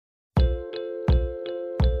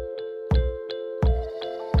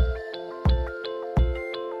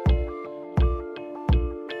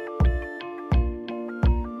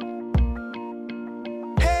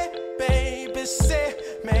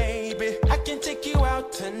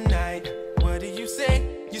out tonight. What do you say?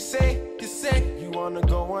 You say you wanna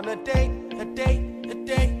go on a date, a date, a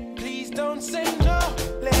date. Please don't say no,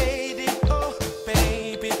 lady. Oh,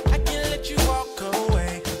 baby, I can't let you walk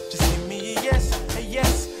away. Just give me a yes, a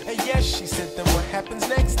yes, a yes. She said, then what happens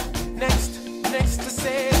next? Next, I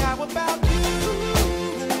said, how about you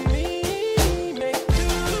and me? Make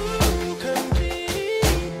two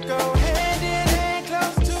complete. Go hand in hand,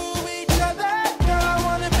 close to each other. Girl, I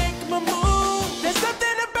wanna make my move. There's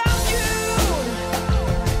something about you,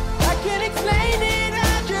 I can't explain it,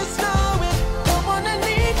 I just know it. Don't wanna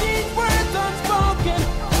leave these words unspoken.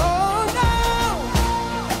 Oh no,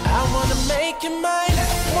 I wanna make you mine.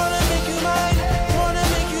 Wanna make you mine. Wanna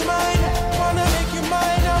make you mine. Wanna make you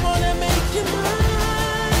mine. I wanna make you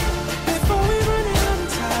mine. Before we run out of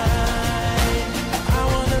time, I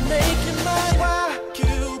wanna make you mine. Why,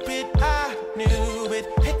 Cupid, I knew it.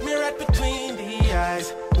 Hit me right between the eyes.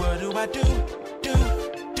 What do I do?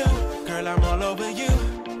 Girl, I'm all over you.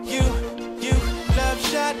 Love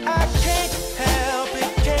shot, I can't help it,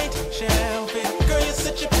 can't shelf it. Girl, you're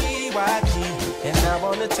such a PYT, and I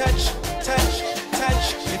wanna touch.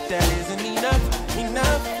 If that isn't enough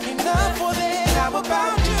for that, how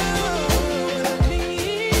about you and me?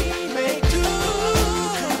 Make two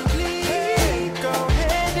complete. Go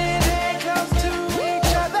hand in hand, close to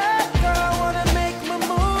each other. Girl, I wanna make my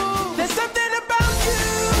move. There's something about you,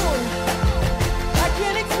 I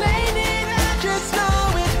can't explain it, I just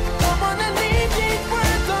know it. Don't wanna leave these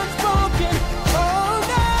words unspoken. Oh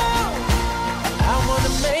no, I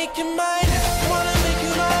wanna make you mine. Wanna make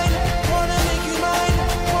you mine. Wanna make you mine.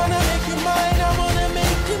 Wanna make you mine. I wanna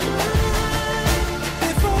make you mine.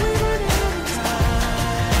 Before we run out of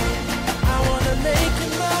time, I wanna make you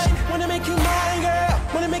mine. Wanna make you mine, girl.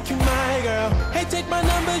 Wanna make you my girl. Hey, take my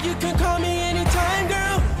number, you can call me anytime,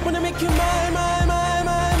 girl. Wanna make you mine.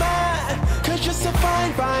 Cause you're so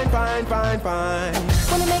fine.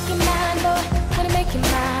 Wanna make you mine, boy. Wanna make you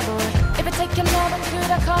my boy. If it take you more than good,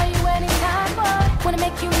 I'll call you anytime, boy. Wanna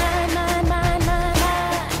make you mine.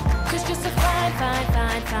 Cause you're so fine.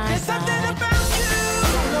 There's something